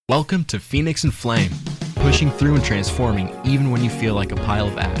Welcome to Phoenix and Flame, pushing through and transforming even when you feel like a pile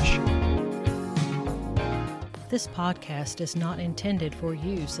of ash. This podcast is not intended for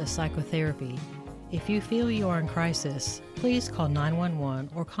use as psychotherapy. If you feel you are in crisis, please call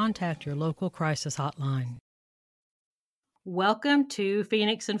 911 or contact your local crisis hotline. Welcome to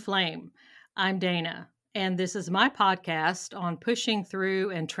Phoenix and Flame. I'm Dana, and this is my podcast on pushing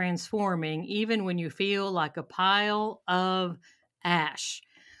through and transforming even when you feel like a pile of ash.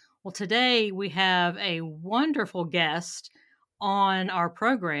 Well, today we have a wonderful guest on our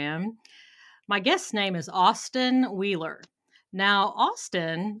program. My guest's name is Austin Wheeler. Now,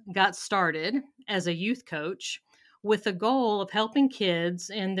 Austin got started as a youth coach with the goal of helping kids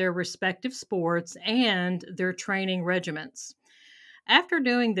in their respective sports and their training regiments. After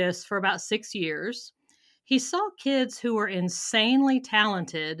doing this for about 6 years, he saw kids who were insanely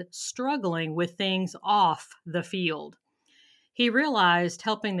talented struggling with things off the field. He realized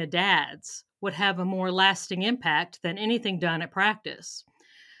helping the dads would have a more lasting impact than anything done at practice.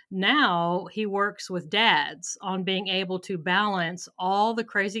 Now he works with dads on being able to balance all the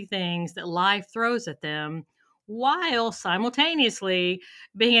crazy things that life throws at them while simultaneously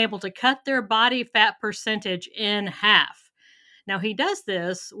being able to cut their body fat percentage in half. Now he does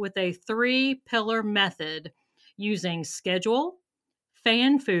this with a 3-pillar method using schedule,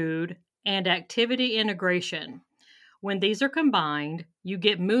 fan food, and activity integration. When these are combined, you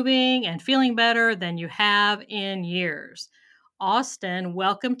get moving and feeling better than you have in years. Austin,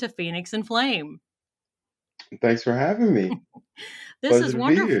 welcome to Phoenix and Flame. Thanks for having me. This Pleasure is to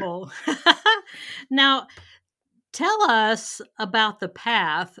be here. wonderful. Now, tell us about the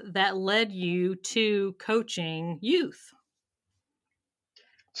path that led you to coaching youth.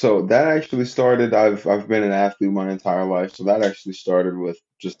 So that actually started, I've been an athlete my entire life. So that actually started with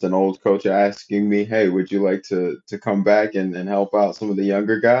just an old coach asking me, hey, would you like to come back and help out some of the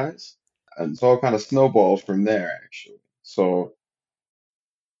younger guys? And so it kind of snowballed from there, actually. So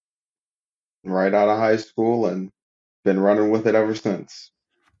right out of high school and been running with it ever since.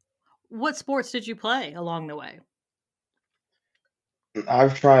 What sports did you play along the way?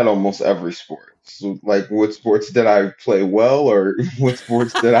 I've tried almost every sport. So like what sports did I play well or what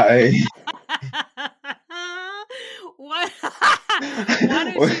sports did I What?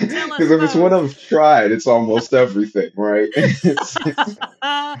 Why don't you tell us Because if it's one both? I've tried, it's almost everything, right?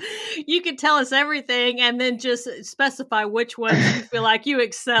 You can tell us everything and then just specify which ones you feel like you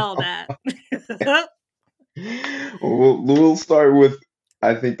excelled at. We'll start with,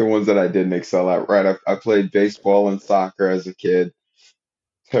 I think, the ones that I didn't excel at, right? I played baseball and soccer as a kid.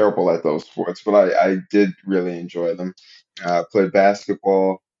 Terrible at those sports, but I did really enjoy them. Played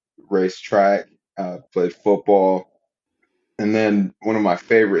basketball, raced track, played football, and then one of my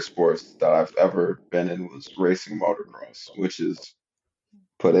favorite sports that I've ever been in was racing motocross, which is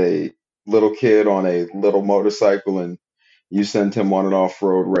put a little kid on a little motorcycle and you send him on an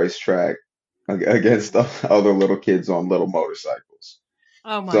off-road racetrack against the other little kids on little motorcycles.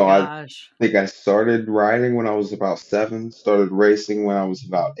 Oh my So I gosh. think I started riding when I was about 7, started racing when I was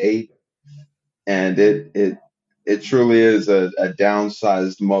about 8, and it truly is a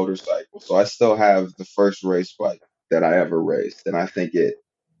downsized motorcycle. So I still have the first race bike that I ever raced, and I think it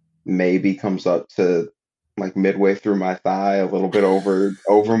maybe comes up to like midway through my thigh, a little bit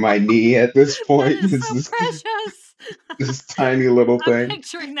over my knee at this That point. is It's so precious. this tiny little I'm thing.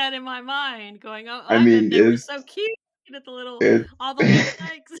 picturing that in my mind, going, "Oh, I I bet mean, they were so cute at it all the little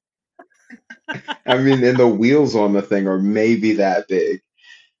spikes." I mean, and the wheels on the thing are maybe that big.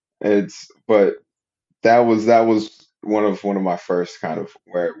 But that was one of my first kind of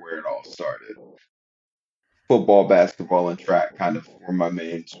where it all started. Football, basketball, and track kind of were my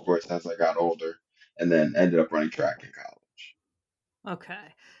main sports as I got older, and then ended up running track in college.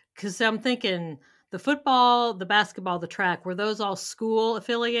 Okay, because I'm thinking the football, the basketball, the track, were those all school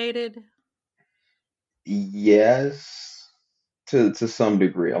affiliated? Yes, to some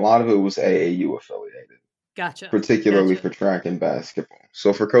degree. A lot of it was AAU affiliated, Gotcha, particularly gotcha. for track and basketball.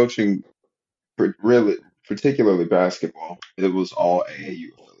 So for coaching, really, particularly basketball, it was all AAU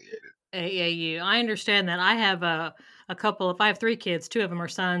affiliated. AAU. I understand that. I have a couple of, I have 3 kids, 2 of them are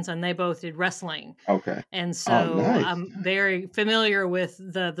sons, and they both did wrestling. Okay. And Oh, so nice, I'm nice. very familiar with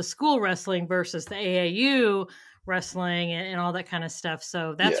the school wrestling versus the AAU wrestling and all that kind of stuff.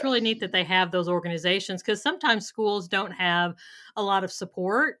 So that's really neat Yes. that they have those organizations because sometimes schools don't have a lot of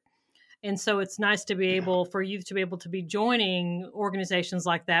support. And so it's nice to be Yeah. able for youth to be able to be joining organizations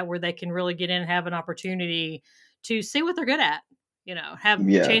like that where they can really get in and have an opportunity to see what they're good at, have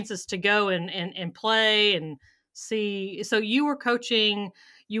Yeah. chances to go and play and see. So you were coaching,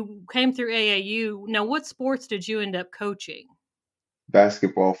 you came through AAU. Now, what sports did you end up coaching?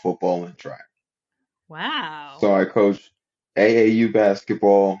 basketball, football, and track. Wow. So I coached AAU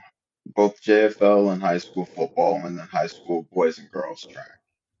basketball, both JFL and high school football, and then high school boys and girls track.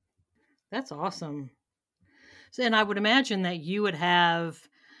 That's awesome. So, and I would imagine that you would have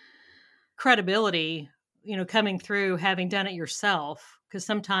credibility, coming through having done it yourself, because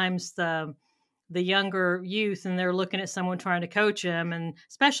sometimes the younger youth and they're looking at someone trying to coach them, and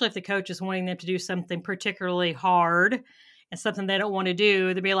especially if the coach is wanting them to do something particularly hard and something they don't want to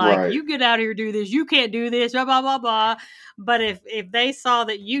do, they'd be like, Right. you get out of here, do this, you can't do this, blah blah blah blah. But if they saw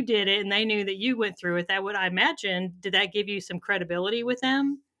that you did it and they knew that you went through it, that would, I imagine, did that give you some credibility with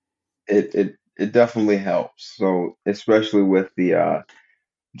them? It definitely helps. So especially with the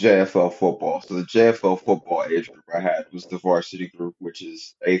JFL football. So the JFL football age group I had was the varsity group, which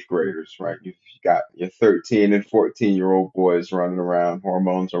is eighth graders, right? You've got your 13 and 14-year-old boys running around,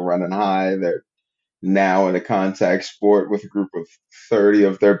 hormones are running high. They're now in a contact sport with a group of 30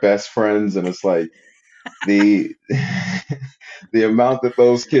 of their best friends, and it's like the the amount that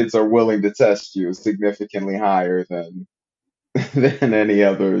those kids are willing to test you is significantly higher than than any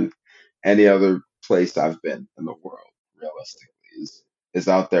other place I've been in the world, realistically, is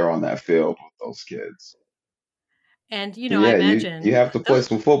out there on that field with those kids. And So I yeah, you imagine have to play those.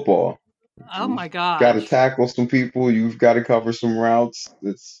 some football. Oh You've my got to gosh. tackle some people. You've got to cover some routes.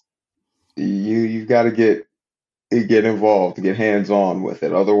 You've got to get involved, get hands on with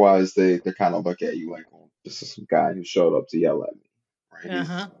it. Otherwise, they kind of look at you like, oh, this is some guy who showed up to yell at me, right?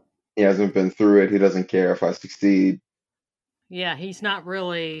 Uh-huh. He hasn't been through it. He doesn't care if I succeed. Yeah, he's not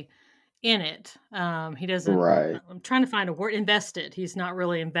really in it. He doesn't. Right. I'm trying to find a word. Invested. He's not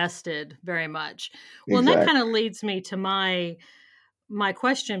really invested very much. Well, and that kind Exactly. of leads me to my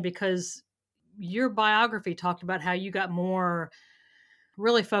question, because your biography talked about how you got more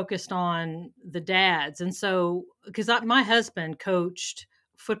really focused on the dads, and so because my husband coached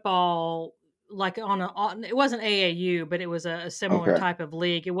football like it wasn't AAU, but it was a similar Okay. type of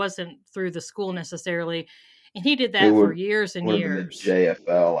league. It wasn't through the school necessarily, and he did It that for years and would have been the years.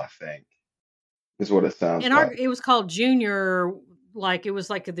 JFL, I think, is what it sounds And like. it was called junior, like it was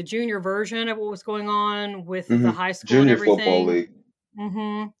like the junior version of what was going on with the hmm high school and Junior football everything. league.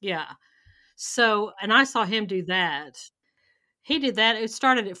 Yeah. So, and I saw him do that. He did that. It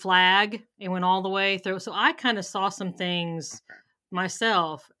started at flag and went all the way through. So I kind of saw some things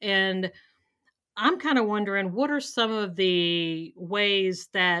myself, and I'm kind of wondering, what are some of the ways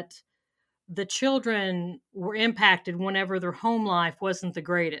that the children were impacted whenever their home life wasn't the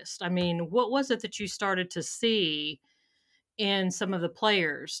greatest? I mean, what was it that you started to see in some of the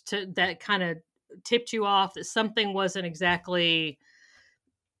players that kind of tipped you off that something wasn't exactly,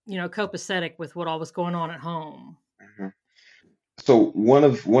 copacetic with what all was going on at home? hmm So one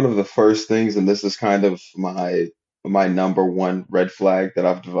of the first things, and this is kind of my number one red flag that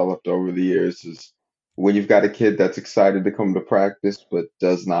I've developed over the years, is when you've got a kid that's excited to come to practice but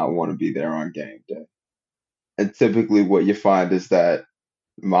does not want to be there on game day. And typically what you find is that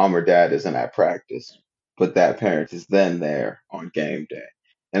mom or dad isn't at practice, but that parent is then there on game day.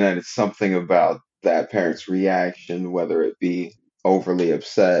 And then it's something about that parent's reaction, whether it be overly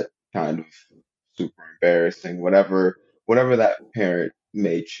upset, kind of super embarrassing, whatever that parent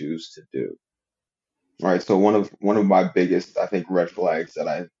may choose to do. Right. So one of my biggest, I think, red flags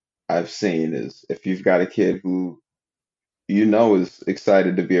that I've seen is if you've got a kid who is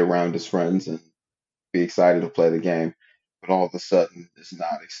excited to be around his friends and be excited to play the game, but all of a sudden is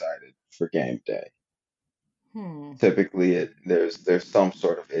not excited for game day. Hmm. Typically, there's some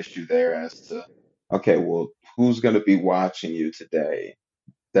sort of issue there as to, okay, well, who's going to be watching you today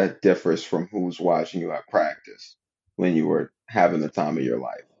that differs from who's watching you at practice when you were having the time of your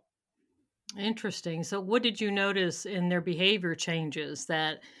life. Interesting. So, what did you notice in their behavior changes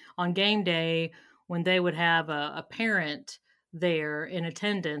that on game day, when they would have a parent there in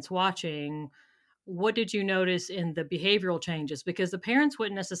attendance watching, what did you notice in the behavioral changes? Because the parents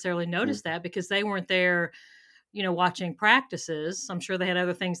wouldn't necessarily notice that because they weren't there, watching practices. I'm sure they had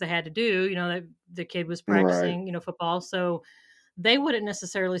other things they had to do, that the kid was Right. practicing, football. So, they wouldn't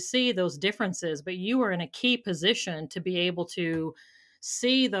necessarily see those differences, but you were in a key position to be able to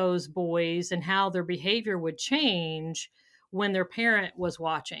see those boys and how their behavior would change when their parent was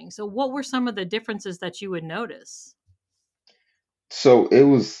watching. So what were some of the differences that you would notice? So it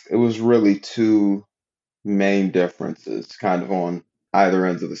was really two main differences kind of on either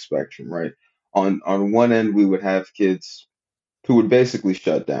ends of the spectrum, right? On one end we would have kids who would basically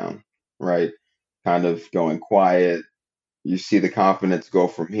shut down, right? Kind of going quiet. You see the confidence go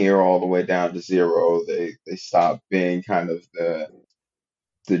from here all the way down to zero. They stop being kind of the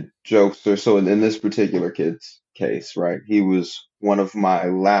jokester. So in this particular case, right? He was one of my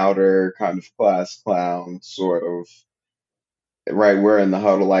louder kind of class clown sort of, right? We're in the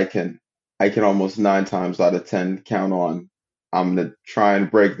huddle. I can almost 9 times out of 10 count on I'm gonna try and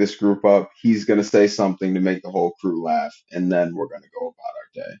break this group up. He's gonna say something to make the whole crew laugh, and then we're gonna go about our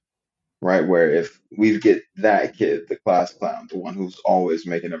day. Right? Where if we get that kid, the class clown, the one who's always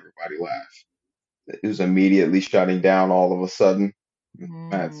making everybody laugh, who's immediately shutting down all of a sudden,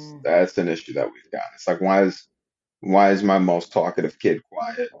 that's Mm. that's an issue that we've got. It's like why is my most talkative kid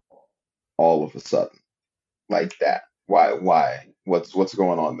quiet all of a sudden like that? Why? What's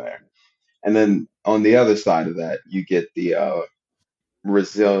going on there? And then on the other side of that, you get the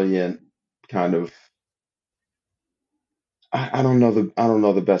resilient kind of I don't know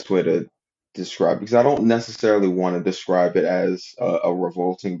the best way to describe it, because I don't necessarily want to describe it as a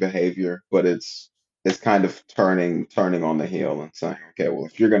revolting behavior, but it's kind of turning on the heel and saying, okay, well,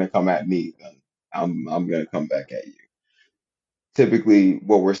 if you're gonna come at me, then I'm gonna come back at you. Typically,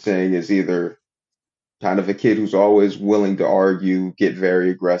 what we're seeing is either kind of a kid who's always willing to argue, get very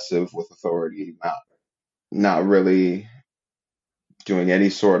aggressive with authority, not really doing any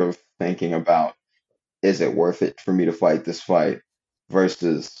sort of thinking about, is it worth it for me to fight this fight,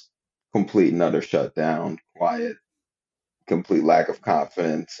 versus complete and utter shutdown, quiet, complete lack of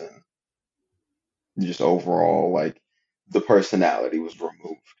confidence, and just overall, like, the personality was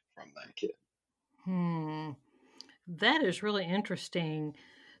removed from that kid. Hmm. That is really interesting.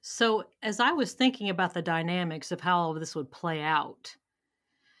 So, as I was thinking about the dynamics of how all of this would play out,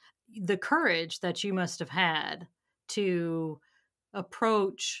 the courage that you must have had to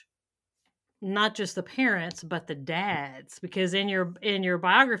approach not just the parents but the dads, because in your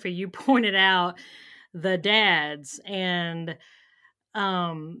biography you pointed out the dads, and we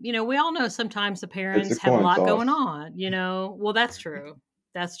all know sometimes the It's a parents have a coin lot going toss. on. Well, that's true.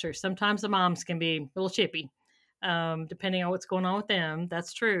 That's true. Sometimes the moms can be a little chippy, depending on what's going on with them.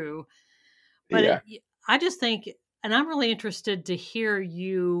 That's true. But Yeah. I just think, and I'm really interested to hear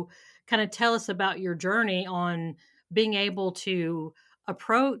you kind of tell us about your journey on being able to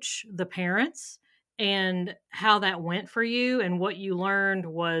approach the parents and how that went for you, and what you learned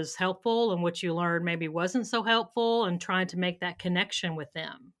was helpful and what you learned maybe wasn't so helpful, and trying to make that connection with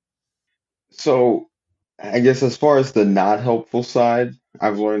them. So I guess as far as the not helpful side,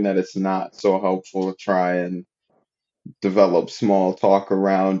 I've learned that it's not so helpful to try and develop small talk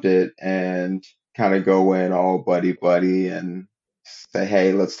around it and kind of go in all buddy buddy and say,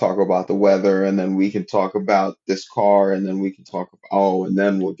 hey, let's talk about the weather, and then we can talk about this car, and then we can talk about, oh, and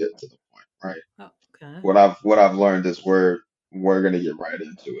then we'll get to the point, right? Oh, okay. What I've learned is we're gonna get right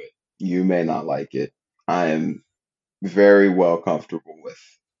into it. You may not like it. I am very well comfortable with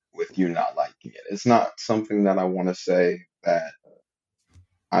you not liking it. It's not something that I want to say that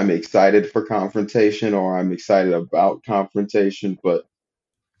I'm excited for confrontation or I'm excited about confrontation, but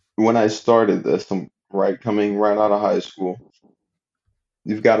when I started this, I'm right coming right out of high school.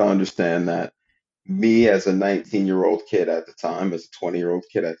 You've got to understand that me as a 19-year-old kid at the time, as a 20-year-old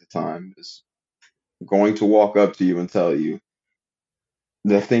kid at the time, is going to walk up to you and tell you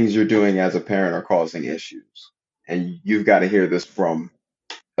the things you're doing as a parent are causing issues. And you've got to hear this from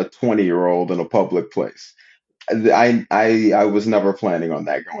a 20-year-old in a public place. I was never planning on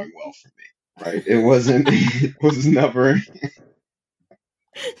that going well for me, right? It wasn't, it was never.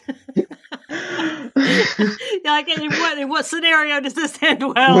 Yeah, like in what scenario does this end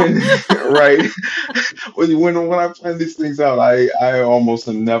well? when right when I plan these things out, I almost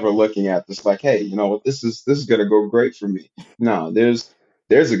am never looking at this like, hey, you know what, this is gonna go great for me. No, there's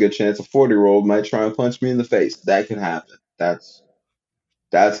a good chance a 40-year-old might try and punch me in the face. That can happen. That's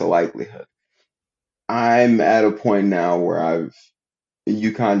a likelihood. I'm at a point now where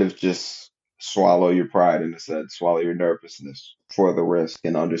you kind of just swallow your pride in a sense, swallow your nervousness for the risk,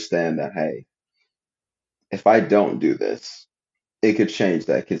 and understand that, hey, if I don't do this, it could change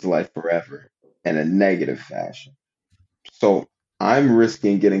that kid's life forever in a negative fashion. So I'm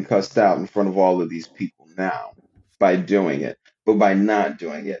risking getting cussed out in front of all of these people now by doing it. But by not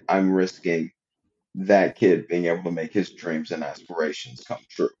doing it, I'm risking that kid being able to make his dreams and aspirations come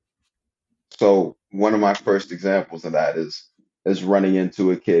true. So one of my first examples of that is running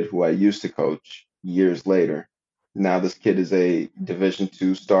into a kid who I used to coach years later. Now this kid is a Division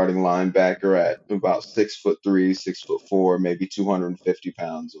II starting linebacker at about 6'3", 6'4", maybe 250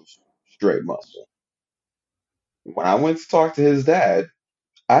 pounds of straight muscle. When I went to talk to his dad,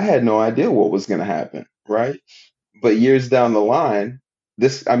 I had no idea what was going to happen, right? But years down the line,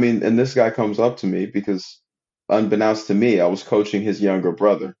 this guy comes up to me because, unbeknownst to me, I was coaching his younger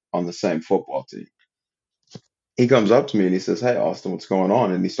brother on the same football team. He comes up to me and he says, "Hey, Austin, what's going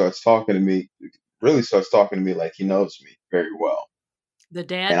on?" And he starts talking to me. really starts talking to me like he knows me very well. The And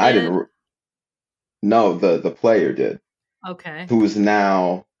dad I didn't did? know the player did, Okay. who is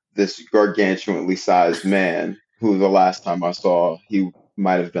now this gargantuanly sized man who the last time I saw he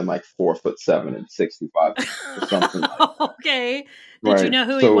might have been like 4'7" and 65 pounds or something like that. Okay. Did you Right. know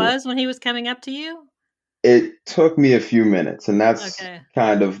who he So was when he was coming up to you? it took me a few minutes, and that's Okay.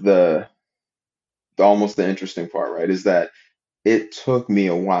 kind of the almost the interesting part, right? Is that it took me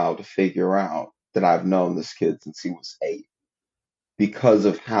a while to figure out that I've known this kid since he was 8 because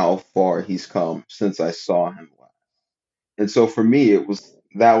of how far he's come since I saw him last. And so for me,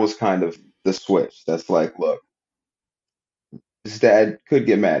 that was kind of the switch. That's like, look, his dad could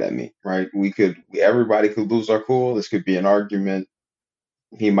get mad at me, right? Everybody could lose our cool. This could be an argument.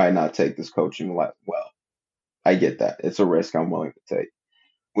 He might not take this coaching well. I get that. It's a risk I'm willing to take.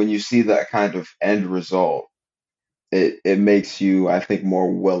 When you see that kind of end result, it makes you, I think,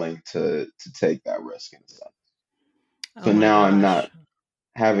 more willing to take that risk in a sense. Oh So my now I'm not gosh.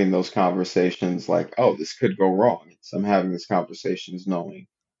 having those conversations like, oh, this could go wrong. I'm having these conversations knowing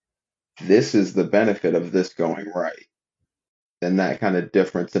this is the benefit of this going right. And that kind of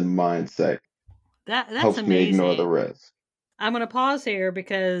difference in mindset That's helps me ignore the amazing. risk. I'm going to pause here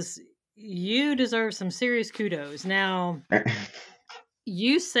because you deserve some serious kudos. Now,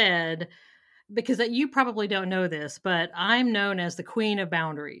 you said, because you probably don't know this, but I'm known as the queen of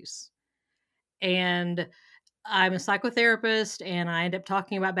boundaries. And I'm a psychotherapist and I end up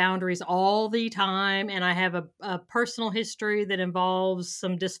talking about boundaries all the time. And I have a personal history that involves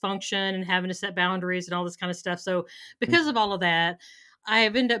some dysfunction and having to set boundaries and all this kind of stuff. So, because of all of that, I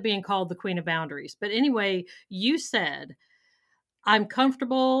have ended up being called the queen of boundaries. But anyway, you said, I'm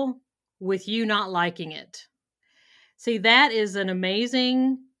comfortable with you not liking it. See, that is an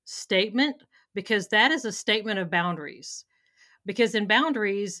amazing statement because that is a statement of boundaries. Because in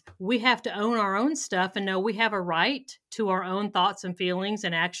boundaries, we have to own our own stuff and know we have a right to our own thoughts and feelings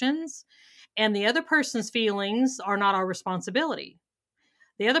and actions. And the other person's feelings are not our responsibility.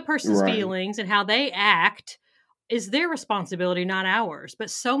 The other person's Right. feelings and how they act is their responsibility, not ours.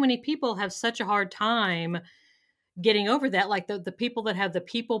 But so many people have such a hard time getting over that. Like the people that have the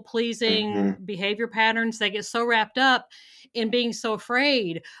people pleasing Hmm. behavior patterns, they get so wrapped up in being so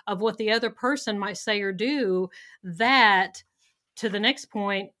afraid of what the other person might say or do that, to the next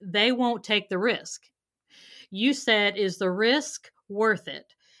point, they won't take the risk. You said, is the risk worth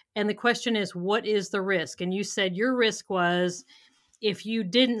it? And the question is, what is the risk? And you said your risk was if you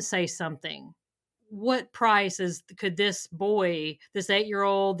didn't say something. What price could this boy, this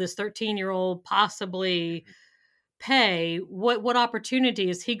 8-year-old, this 13-year-old possibly pay? What opportunity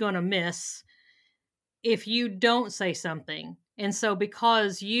is he going to miss if you don't say something? And so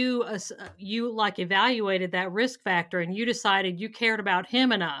because you like evaluated that risk factor and you decided you cared about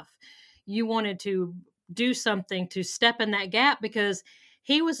him enough, you wanted to do something to step in that gap because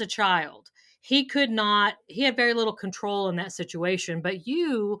he was a child. He had very little control in that situation, but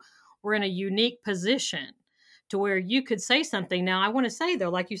you were in a unique position to where you could say something. Now, I want to say though,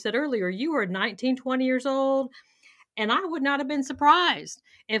 like you said earlier, you were 19, 20 years old, and I would not have been surprised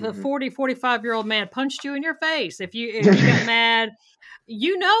if a Hmm. 40, 45-year-old man punched you in your face. If you got mad,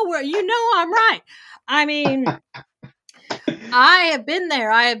 you know I'm right. I mean, I have been there.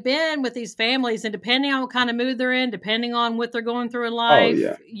 I have been with these families, and depending on what kind of mood they're in, depending on what they're going through in Oh life,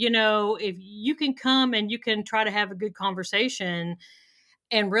 yeah. if you can come and you can try to have a good conversation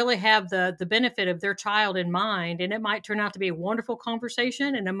and really have the benefit of their child in mind, and it might turn out to be a wonderful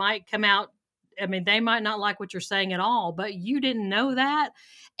conversation, and it might come out, I mean, they might not like what you're saying at all, but you didn't know that,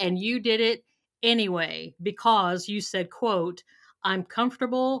 and you did it anyway because you said, quote, I'm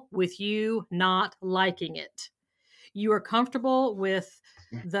comfortable with you not liking it. You are comfortable with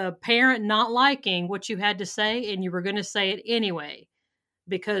the parent not liking what you had to say, and you were going to say it anyway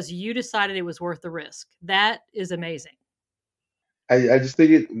because you decided it was worth the risk. That is amazing. I just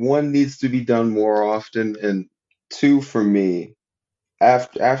think one needs to be done more often, and two, for me,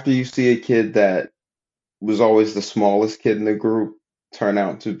 after you see a kid that was always the smallest kid in the group turn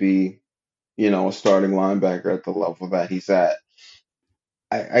out to be, a starting linebacker at the level that he's at.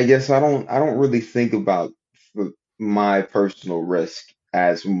 I guess I don't really think about my personal risk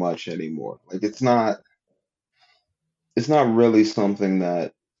as much anymore. Like it's not really something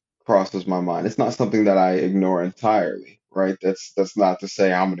that crosses my mind. It's not something that I ignore entirely, right? That's not to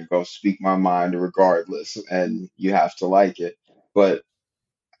say I'm gonna go speak my mind regardless and you have to like it. But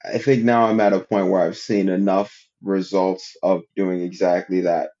I think now I'm at a point where I've seen enough results of doing exactly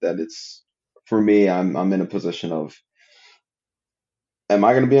that it's for me, I'm in a position of, am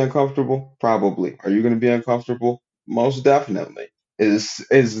I gonna be uncomfortable? Probably. Are you gonna be uncomfortable? Most definitely. Is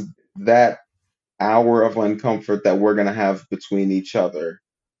that hour of uncomfort that we're going to have between each other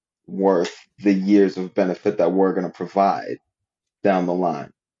worth the years of benefit that we're going to provide down the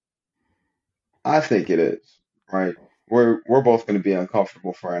line? I think it is, right? We're both going to be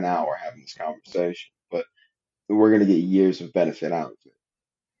uncomfortable for an hour having this conversation, but we're going to get years of benefit out of it.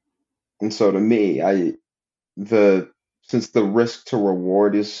 And so to me, the since the risk to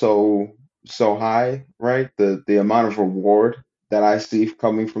reward is so high, right? The amount of reward that I see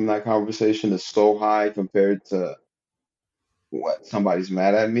coming from that conversation is so high compared to what somebody's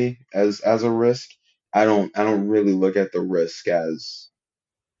mad at me as a risk. I don't really look at the risk as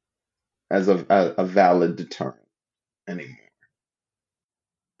a valid deterrent anymore.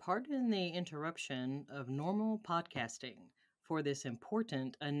 Pardon the interruption of normal podcasting for this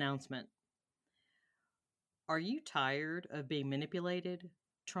important announcement. Are you tired of being manipulated,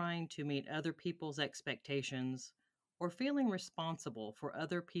 trying to meet other people's expectations, or feeling responsible for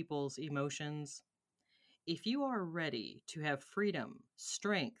other people's emotions? If you are ready to have freedom,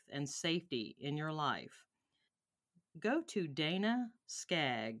 strength, and safety in your life, go to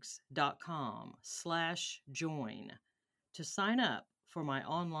danaskaggs.com/join to sign up for my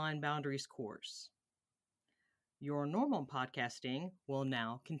online boundaries course. Your normal podcasting will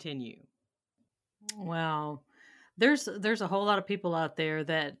now continue. Wow. There's a whole lot of people out there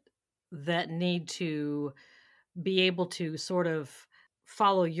that need to be able to sort of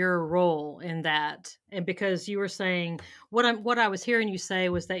follow your role in that. And because you were saying what I was hearing you say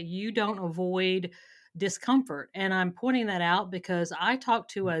was that you don't avoid discomfort. And I'm pointing that out because I talk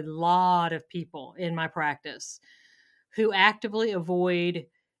to a lot of people in my practice who actively avoid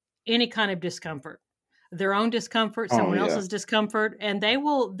any kind of discomfort, their own discomfort, Oh someone yeah. else's discomfort, and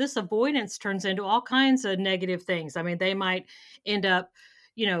this avoidance turns into all kinds of negative things. I mean, they might end up,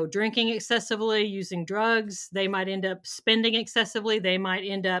 drinking excessively, using drugs. They might end up spending excessively. They might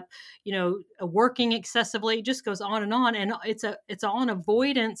end up, working excessively. It just goes on. And it's all an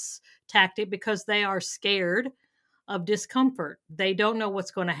avoidance tactic because they are scared of discomfort. They don't know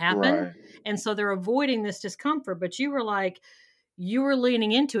what's going to happen. Right. And so they're avoiding this discomfort. But you were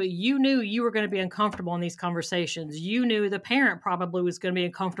leaning into it. You knew you were going to be uncomfortable in these conversations. You knew the parent probably was going to be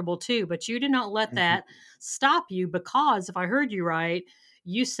uncomfortable too, but you did not let Mhm. that stop you because, if I heard you right,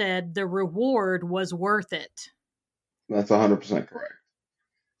 you said the reward was worth it. That's 100% correct.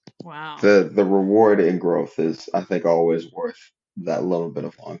 Wow. The reward in growth is, I think, always worth that little bit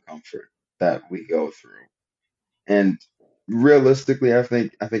of uncomfort that we go through. And realistically, I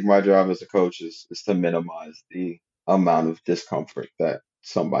think my job as a coach is to minimize the amount of discomfort that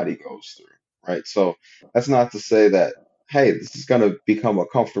somebody goes through, right? So that's not to say that, hey, this is going to become a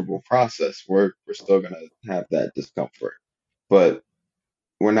comfortable process. We're still going to have that discomfort, but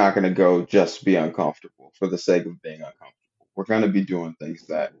we're not going to go just be uncomfortable for the sake of being uncomfortable. We're going to be doing things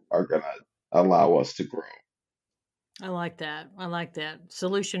that are going to allow us to grow. I like that. I like that.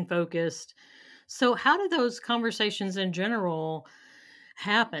 Solution focused. So, how do those conversations in general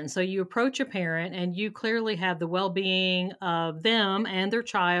happen? So, you approach a parent and you clearly have the well being of them and their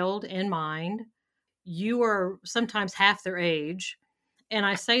child in mind. You are sometimes half their age. And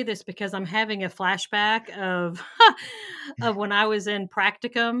I say this because I'm having a flashback of of when I was in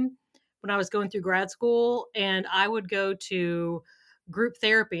practicum, when I was going through grad school, and I would go to group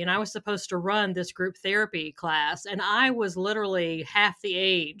therapy, and I was supposed to run this group therapy class, and I was literally half the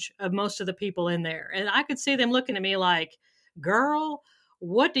age of most of the people in there. And I could see them looking at me like, "Girl,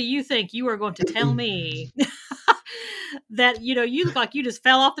 what do you think you are going to tell me?" That you look like you just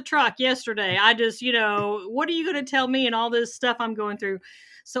fell off the truck yesterday. I just what are you going to tell me and all this stuff I'm going through?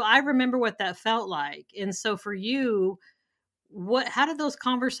 So I remember what that felt like. And so for you, how did those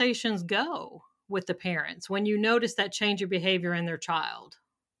conversations go with the parents when you noticed that change of behavior in their child?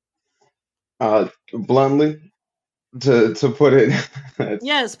 Bluntly, to put it, it's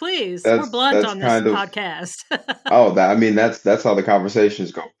Yes, please, we're that's blunt that's on this kind of podcast. oh that I mean that's how the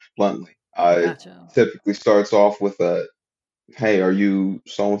conversations go. Bluntly, it Gotcha. typically starts off with a, "Hey, are you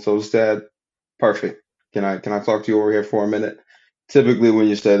so and so's dad? Perfect. Can I talk to you over here for a minute?" Typically, when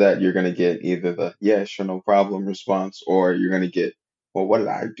you say that, you're gonna get either the "yeah, sure, no problem" response, or you're gonna get, "Well, what did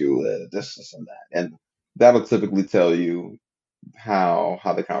I do? This, and that," and that'll typically tell you how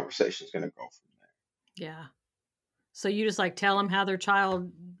the conversation is gonna go from Yeah. So you just like tell them how their child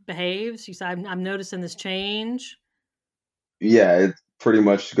behaves. You say, I'm noticing this change. there. Yeah, it pretty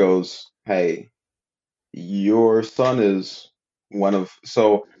much goes, "Hey, your son is one of,"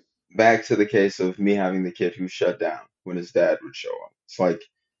 so back to the case of me having the kid who shut down when his dad would show up. It's like,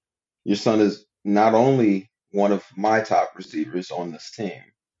 your son is not only one of my top receivers on this team,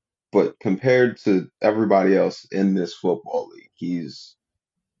 but compared to everybody else in this football league, he's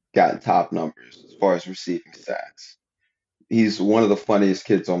gotten top numbers as far as receiving sacks. He's one of the funniest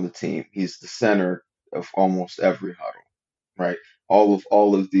kids on the team. He's the center of almost every huddle, right?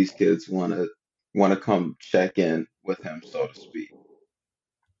 All of these kids want to come check in with him, so to speak.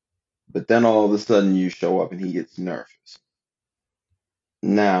 But then all of a sudden you show up and he gets nervous.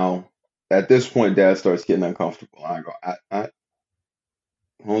 Now, at this point, Dad starts getting uncomfortable. I go,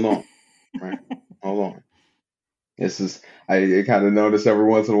 hold on, right? Hold on. This is I kind of notice every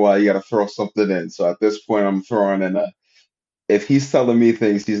once in a while you got to throw something in. So at this point, I'm throwing in a. If he's telling me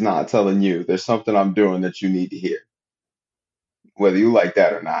things he's not telling you, there's something I'm doing that you need to hear, whether you like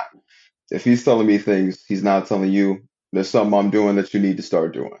that or not. If he's telling me things he's not telling you, there's something I'm doing that you need to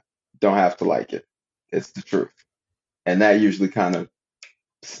start doing. Don't have to like it. It's the truth. And that usually kind of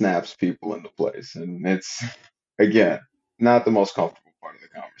snaps people into place. And it's, again, not the most comfortable part of the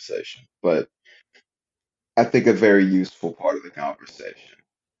conversation, but I think a very useful part of the conversation.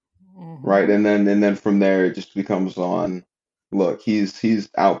 Right. Mm-hmm. And then from there it just becomes on, look, he's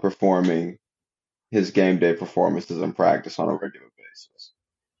outperforming his game day performances in practice on a regular basis.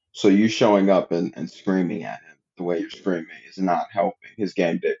 So you showing up and screaming at him the way you're screaming is not helping his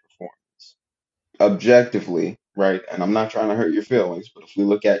game day performance. Objectively, right? And I'm not trying to hurt your feelings, but if we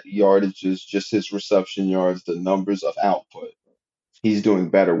look at yardages, just his reception yards, the numbers of output, he's doing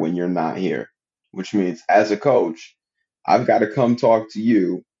better when you're not here. Which means as a coach, I've got to come talk to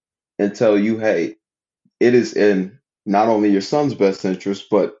you and tell you, hey, it is in not only your son's best interest,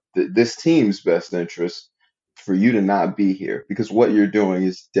 but this team's best interest for you to not be here because what you're doing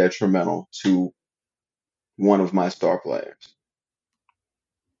is detrimental to one of my star players.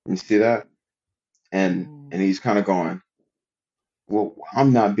 You see that? And Mm-hmm. he's kind of going, well,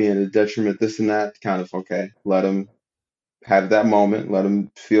 I'm not being a detriment, this and that. Kind of okay. Let him have that moment. Let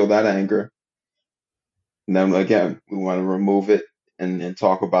him feel that anger. And then again, we want to remove it and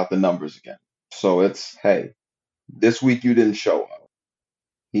talk about the numbers again. So it's, hey, this week you didn't show up.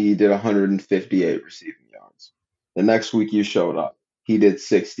 He did 158 receiving yards. The next week you showed up. He did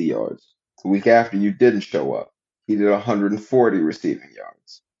 60 yards. The week after you didn't show up. He did 140 receiving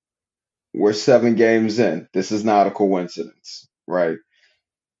yards. We're 7 games in. This is not a coincidence, right?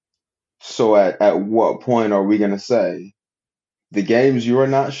 So at what point are we going to say the games you are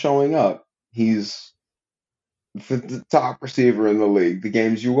not showing up, he's the top receiver in the league. The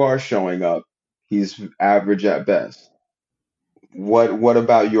games you are showing up, he's average at best. What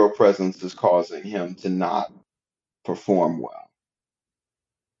about your presence is causing him to not perform well?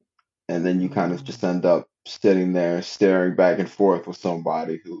 And then you kind of just end up sitting there staring back and forth with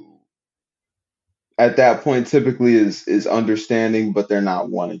somebody who at that point typically is understanding, but they're not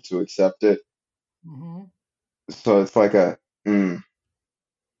wanting to accept it. Mm-hmm. So it's like a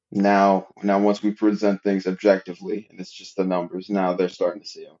now once we present things objectively and it's just the numbers, now they're starting to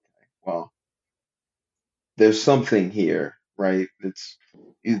see, okay, well, there's something here, right? The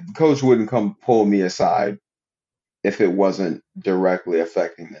coach wouldn't come pull me aside if it wasn't directly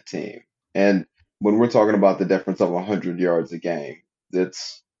affecting the team. And when we're talking about the difference of 100 yards a game,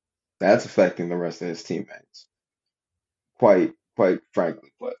 that's affecting the rest of his teammates. Quite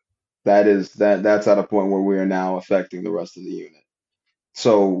frankly, but that's at a point where we are now affecting the rest of the unit.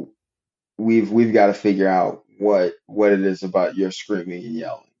 So we've got to figure out what it is about your screaming and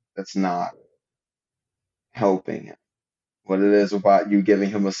yelling that's not helping him. What it is about you giving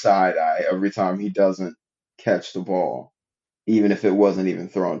him a side eye every time he doesn't catch the ball, even if it wasn't even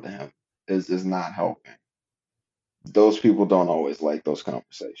thrown to him, is not helping. Those people don't always like those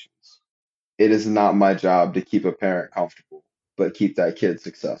conversations. It is not my job to keep a parent comfortable, but keep that kid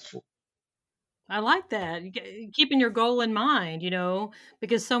successful. I like that. Keeping your goal in mind,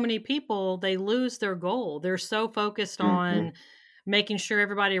 because so many people, they lose their goal. They're so focused Hmm. on making sure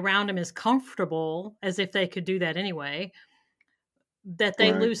everybody around them is comfortable, as if they could do that anyway, that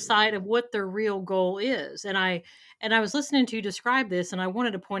they Right. lose sight of what their real goal is. And I was listening to you describe this, and I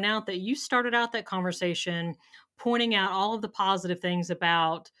wanted to point out that you started out that conversation pointing out all of the positive things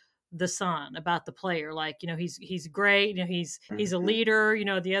about the son, about the player. Like, he's great, he's a Hmm. leader,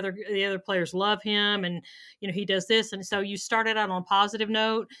 the other players love him, and he does this. And so you started out on a positive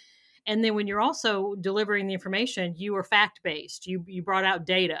note. And then when you're also delivering the information, you were fact based. You brought out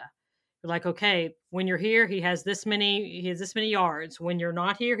data. You're like, okay, when you're here, he has this many yards. When you're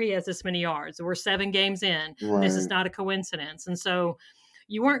not here, he has this many yards. We're 7 games in. This is Right. not a coincidence. And so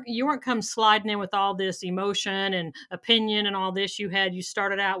you weren't come sliding in with all this emotion and opinion and all this. You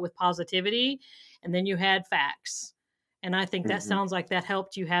started out with positivity, and then you had facts. And I think that Hmm. sounds like that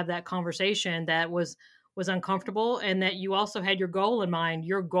helped you have that conversation that was uncomfortable, and that you also had your goal in mind.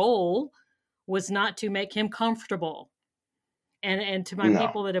 Your goal was not to make him comfortable. And to my No,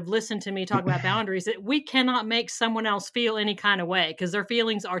 people that have listened to me talk about boundaries, that we cannot make someone else feel any kind of way because their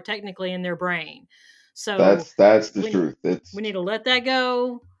feelings are technically in their brain. So that's the we truth. we It's need to let that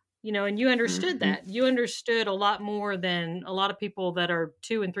go, and you understood hmm that. You understood a lot more than a lot of people that are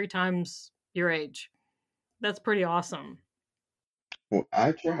 2 and 3 times your age. That's pretty awesome. well,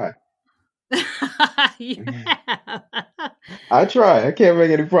 I try. You have. I try. I can't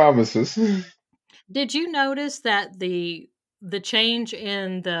make any promises. Did you notice that the change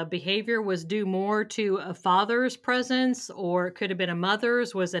in the behavior was due more to a father's presence, or it could have been a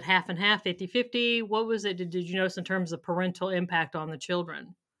mother's? Was it half and half, 50-50? What was it? Did you notice in terms of parental impact on the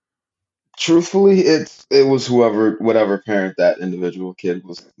children? Truthfully, it was whatever parent that individual kid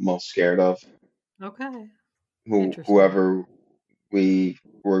was most scared of, Okay. Interesting. whoever we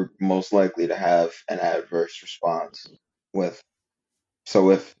were most likely to have an adverse response with.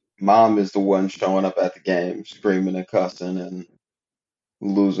 So if mom is the one showing up at the game screaming and cussing and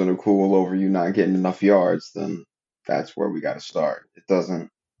losing her cool over you not getting enough yards, then that's where we got to start. It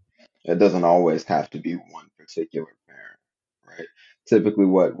doesn't always have to be one particular parent, right? Typically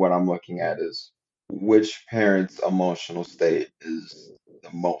what I'm looking at is which parent's emotional state is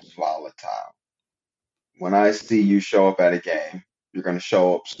the most volatile. When I see you show up at a game, you're going to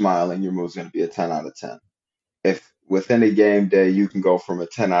show up smiling, your mood's going to be a 10 out of 10. If within a game day you can go from a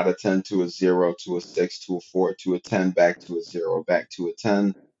 10 out of 10 to a 0 to a 6 to a 4 to a 10 back to a 0 back to a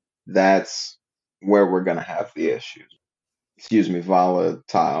 10, that's where we're going to have the issues. Excuse me,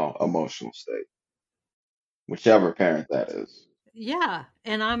 volatile emotional state, whichever parent that is. Yeah,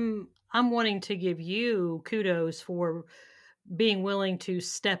 and I'm wanting to give you kudos for being willing to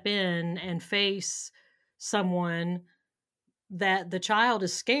step in and face someone that the child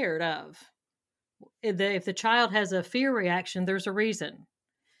is scared of. If the child has a fear reaction, there's a reason.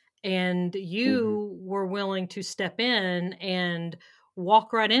 And Hmm you were willing to step in and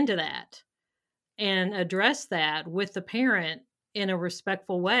walk right into that and address that with the parent in a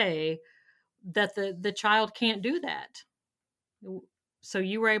respectful way, that the child can't do that. So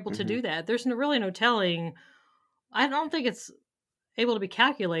you were able to hmm do that. There's really no telling. I don't think it's able to be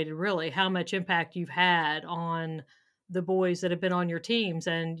calculated, really, how much impact you've had on the boys that have been on your teams,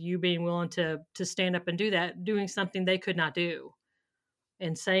 and you being willing to stand up and do that, doing something they could not do,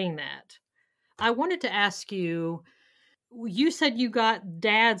 and saying that. I wanted to ask you, you said you got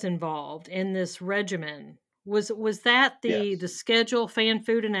dads involved in this regimen. Was that the Yes. schedule, fan,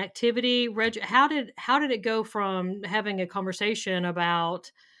 food, and activity how did it go from having a conversation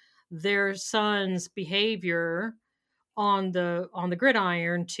about their son's behavior on the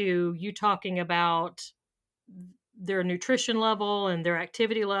gridiron to you talking about their nutrition level and their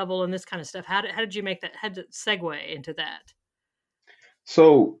activity level and this kind of stuff? How did you make that? How did it segue into that?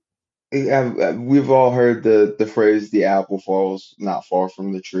 So we've all heard the phrase "the apple falls not far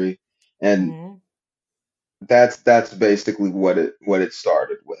from the tree," and Hmm. that's basically what it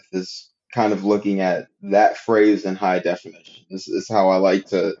started with, is kind of looking at that phrase in high definition. This is how I like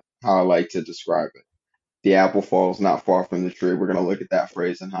to describe it. The apple falls not far from the tree. We're going to look at that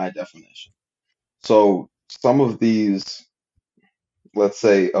phrase in high definition. So some of these, let's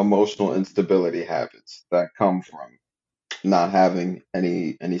say, emotional instability habits that come from not having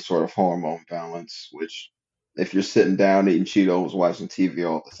any sort of hormone balance, which if you're sitting down eating Cheetos, watching TV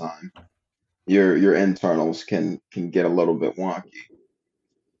all the time, your internals can get a little bit wonky.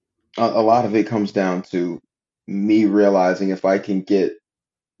 A lot of it comes down to me realizing if I can get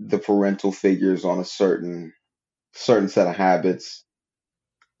the parental figures on a certain set of habits,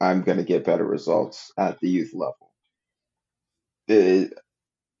 I'm going to get better results at the youth level. It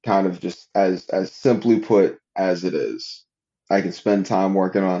kind of just as simply put as it is. I can spend time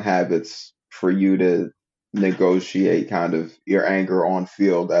working on habits for you to negotiate kind of your anger on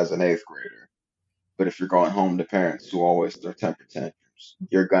field as an eighth grader. But if you're going home to parents who always throw temper tantrums,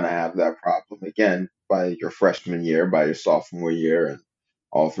 you're gonna have that problem again by your freshman year, by your sophomore year, and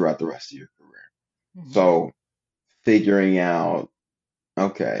all throughout the rest of your career. Hmm. So figuring out,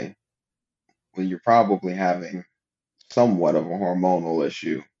 okay, well, you're probably having somewhat of a hormonal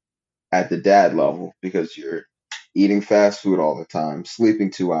issue at the dad level because you're eating fast food all the time,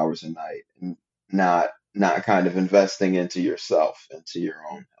 sleeping 2 hours a night, and not kind of investing into yourself, into your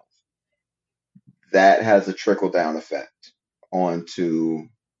own health. That has a trickle down effect onto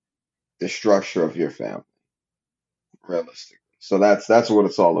the structure of your family, realistically. So that's what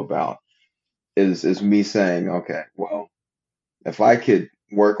it's all about. Is me saying, okay, well, if I could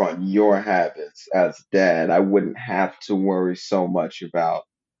work on your habits as dad, I wouldn't have to worry so much about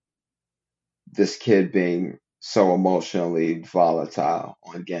this kid being so emotionally volatile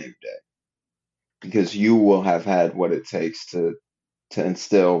on game day. because you will have had what it takes to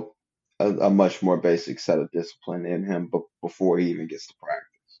instill a much more basic set of discipline in him before he even gets to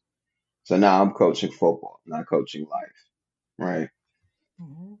practice. So now I'm coaching football, not coaching life, right?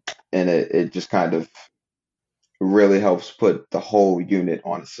 Mhm. And it just kind of really helps put the whole unit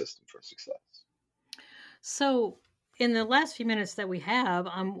on a system for success. So, in the last few minutes that we have,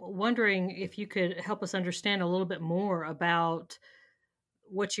 I'm wondering if you could help us understand a little bit more about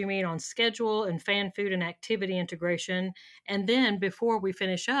what you mean on schedule and fan food and activity integration. And then before we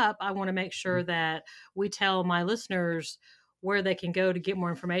finish up, I want to make sure that we tell my listeners where they can go to get more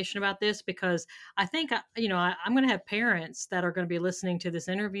information about this, because I think I'm going to have parents that are going to be listening to this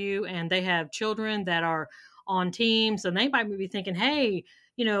interview, and they have children that are on teams, and they might be thinking, hey,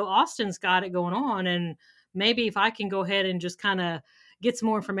 Austin's got it going on, and maybe if I can go ahead and just kind of get some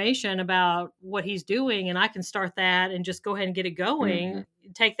more information about what he's doing, and I can start that and just go ahead and get it Hmm. going,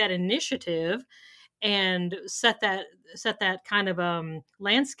 take that initiative and set that kind of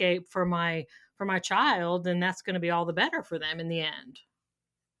landscape for my child, and that's going to be all the better for them in the end.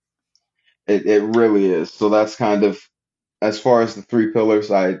 It really is. So that's kind of as far as the three pillars.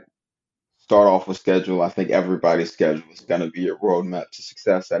 I start off with schedule. I think everybody's schedule is going to be a roadmap to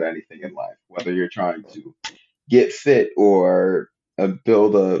success at anything in life, whether you're trying to get fit or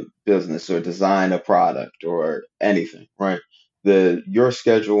build a business or design a product or anything, right? Your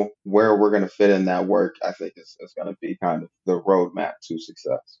schedule, where we're going to fit in that work, I think is going to be kind of the roadmap to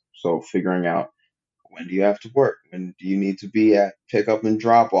success. So figuring out, when do you have to work? When do you need to be at pickup and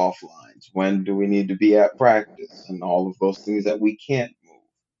drop off lines? When do we need to be at practice? And all of those things that we can't move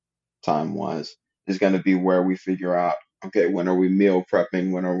time wise is going to be where we figure out, okay, when are we meal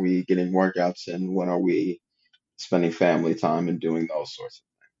prepping? When are we getting workouts in? When are we spending family time and doing those sorts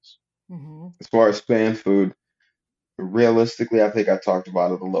of things? Hmm. As far as fan food, realistically, I think I talked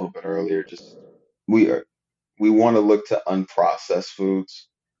about it a little bit earlier. Just we are we want to look to unprocessed foods.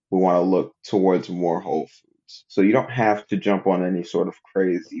 We want to look towards more whole foods. So you don't have to jump on any sort of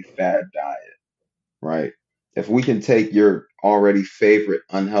crazy fad diet, right? If we can take your already favorite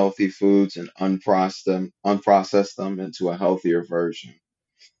unhealthy foods and unprocess them into a healthier version,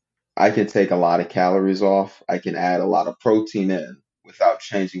 I can take a lot of calories off. I can add a lot of protein in without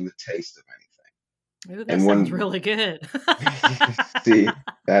changing the taste of Ooh, that anything. And sounds when really good. see,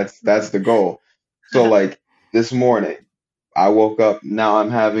 that's the goal. So like this morning, I woke up, now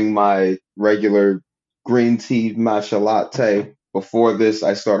I'm having my regular green tea matcha latte. Before this,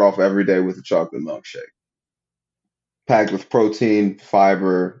 I start off every day with a chocolate milkshake, packed with protein,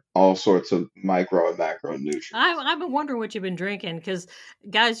 fiber, all sorts of micro and macro nutrients. I've been wondering what you've been drinking, because,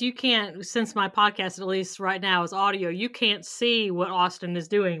 guys, you can't, since my podcast, at least right now, is audio, you can't see what Austin is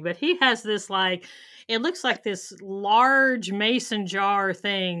doing, but he has this, like, it looks like this large mason jar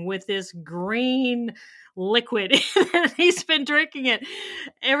thing with this green liquid, and he's been drinking it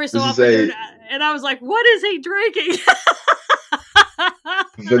every so This is often during, a and I was like, what is he drinking?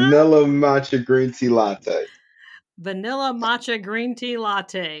 vanilla matcha green tea latte. Vanilla matcha green tea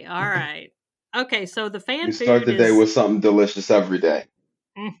latte. All right. Okay, so the You fan start food the day is. with something delicious every day.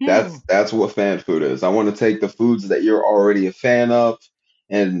 That's Mhm. that's what fan food is. I want to take the foods that you're already a fan of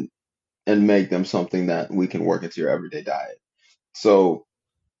and make them something that we can work into your everyday diet. So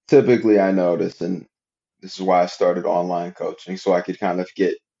typically I notice, and this is why I started online coaching, so I could kind of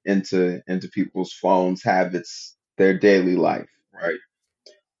get into people's phones, habits, their daily life, right?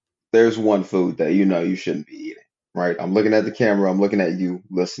 There's one food that you know you shouldn't be eating, right? I'm looking at the camera, I'm looking at you,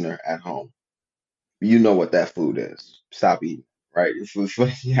 listener at home. You know what that food is. Stop eating, right?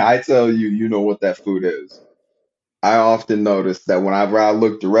 Yeah, I tell you, you know what that food is. I often notice that whenever I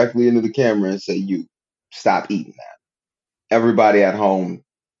look directly into the camera and say, you, stop eating that, everybody at home,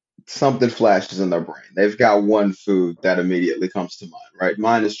 something flashes in their brain. They've got one food that immediately comes to mind, right?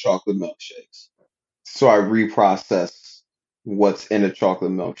 Mine is chocolate milkshakes. So I reprocess what's in a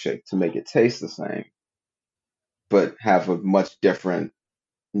chocolate milkshake to make it taste the same, but have a much different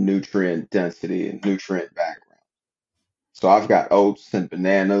nutrient density and nutrient background. So I've got oats and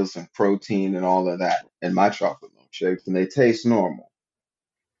bananas and protein and all of that in my chocolate milkshakes, and they taste normal,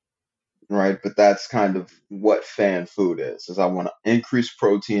 right? But that's kind of what fan food is I want to increase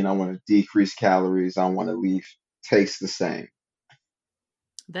protein, I want to decrease calories, I want to leave taste the same.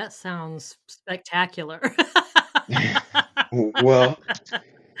 That sounds spectacular. Well,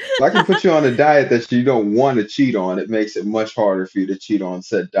 if I can put you on a diet that you don't want to cheat on, it makes it much harder for you to cheat on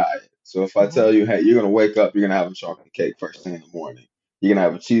said diet. So if I Mhm. tell you, hey, you're gonna wake up, you're gonna have a chocolate cake first thing in the morning. You're gonna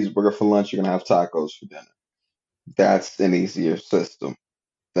have a cheeseburger for lunch, you're gonna have tacos for dinner. That's an easier system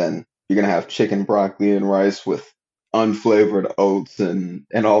than you're gonna have chicken, broccoli, and rice with unflavored oats and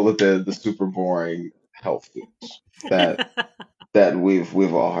all of the super boring health foods that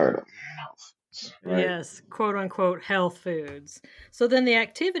we've all heard of. Health foods, right? Yes, quote unquote health foods. So then the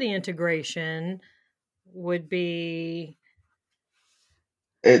activity integration would be.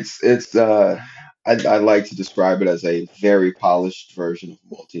 I like to describe it as a very polished version of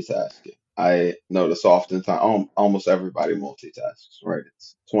multitasking. I notice oftentimes almost everybody multitasks, right?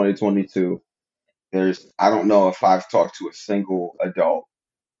 It's 2022. I don't know if I've talked to a single adult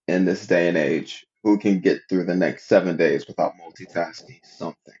in this day and age who can get through the next 7 days without multitasking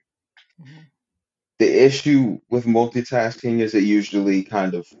something. Mhm. The issue with multitasking is it usually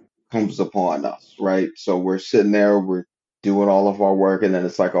kind of comes upon us, right? So we're sitting there, we're doing all of our work, and then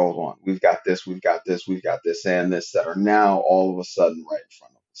it's like, oh, hold on, we've got this, and this that are now all of a sudden right in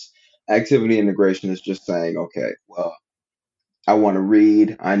front of us. Activity integration is just saying, okay, well, I want to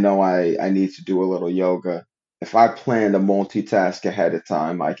read. I know I need to do a little yoga. If I plan to multitask ahead of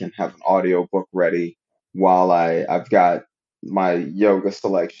time, I can have an audio book ready while I've got my yoga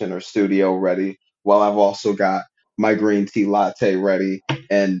selection or studio ready, while I've also got my green tea latte ready,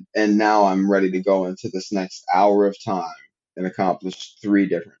 and now I'm ready to go into this next hour of time and accomplish three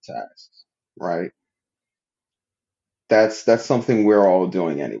different tasks, right? That's something we're all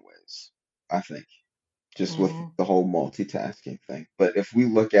doing anyways, I think, just with Mhm. the whole multitasking thing. But if we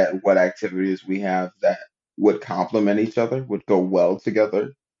look at what activities we have that would complement each other, would go well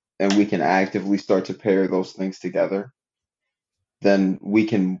together, and we can actively start to pair those things together, then we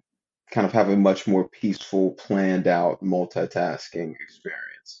can kind of have a much more peaceful, planned out multitasking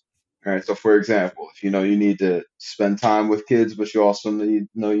experience. All right. So, for example, if you know you need to spend time with kids, but you also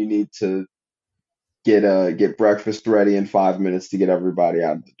know you need to get breakfast ready in 5 minutes to get everybody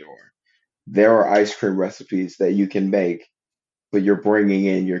out of the door. There are ice cream recipes that you can make, but you're bringing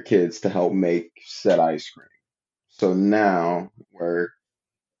in your kids to help make said ice cream. So now we're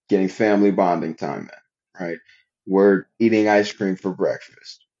getting family bonding time in, right? We're eating ice cream for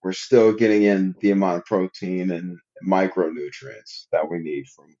breakfast. We're still getting in the amount of protein and micronutrients that we need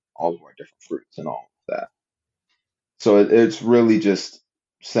from all of our different fruits and all of that. So it's really just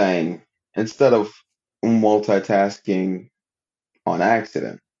saying instead of multitasking on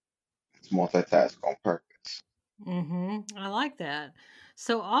accident, it's multitask on purpose. I like that.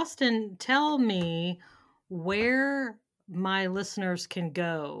 So, Austin, tell me where my listeners can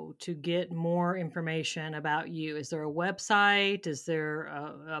go to get more information about you. Is there a website? Is there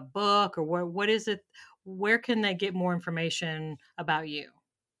a book, or what is it? Where can they get more information about you?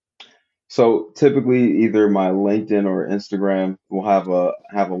 So typically either my LinkedIn or Instagram will have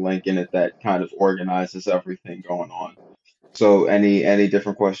a link in it that kind of organizes everything going on. So any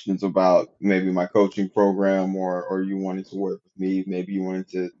different questions about maybe my coaching program or you wanting to work with me, maybe you wanted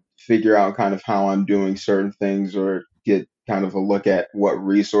to figure out kind of how I'm doing certain things or get kind of a look at what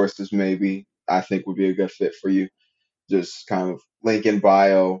resources maybe I think would be a good fit for you, just kind of link in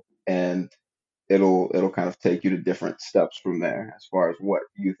bio and it'll kind of take you to different steps from there as far as what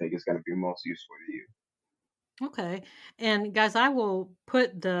you think is going to be most useful to you. Okay. And guys, I will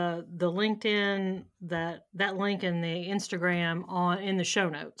put the LinkedIn that link in the Instagram on in the show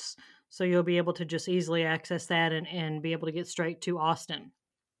notes. So you'll be able to just easily access that and be able to get straight to Austin.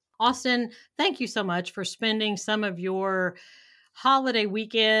 Austin, thank you so much for spending some of your holiday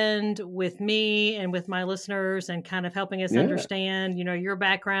weekend with me and with my listeners and kind of helping us Yeah. understand, your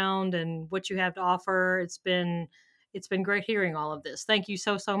background and what you have to offer. It's been great hearing all of this. Thank you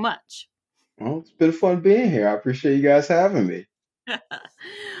so much. Well, it's been fun being here. I appreciate you guys having me.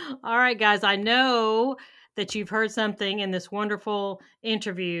 All right, guys, I know that you've heard something in this wonderful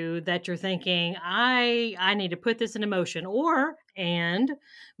interview that you're thinking, I need to put this into motion. And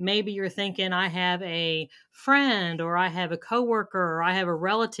maybe you're thinking, I have a friend or I have a coworker or I have a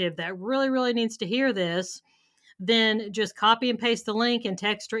relative that really, really needs to hear this. Then just copy and paste the link and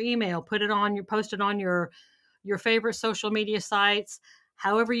text or email, post it on your favorite social media sites,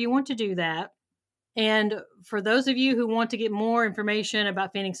 however you want to do that. And for those of you who want to get more information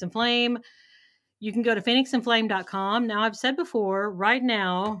about Phoenix and Flame, you can go to phoenixandflame.com. Now, I've said before, right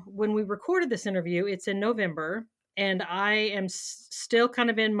now, when we recorded this interview, it's in November, and I am still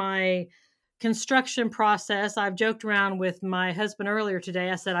kind of in my construction process. I've joked around with my husband earlier today.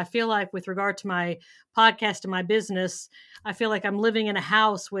 I said, I feel like, with regard to my podcast and my business, I feel like I'm living in a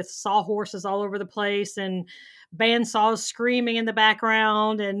house with sawhorses all over the place and bandsaws screaming in the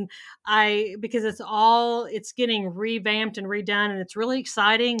background. And because it's getting revamped and redone, and it's really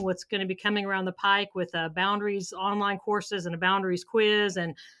exciting what's going to be coming around the pike with boundaries online courses and a boundaries quiz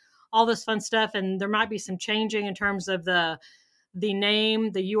and all this fun stuff. And there might be some changing in terms of the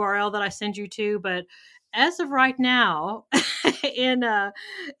name, the URL that I send you to, but as of right now, in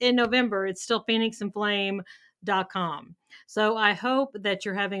November, it's still phoenixandflame.com. So I hope that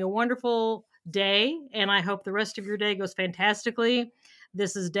you're having a wonderful day, and I hope the rest of your day goes fantastically.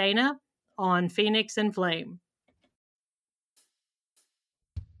 This is Dana on Phoenix and Flame.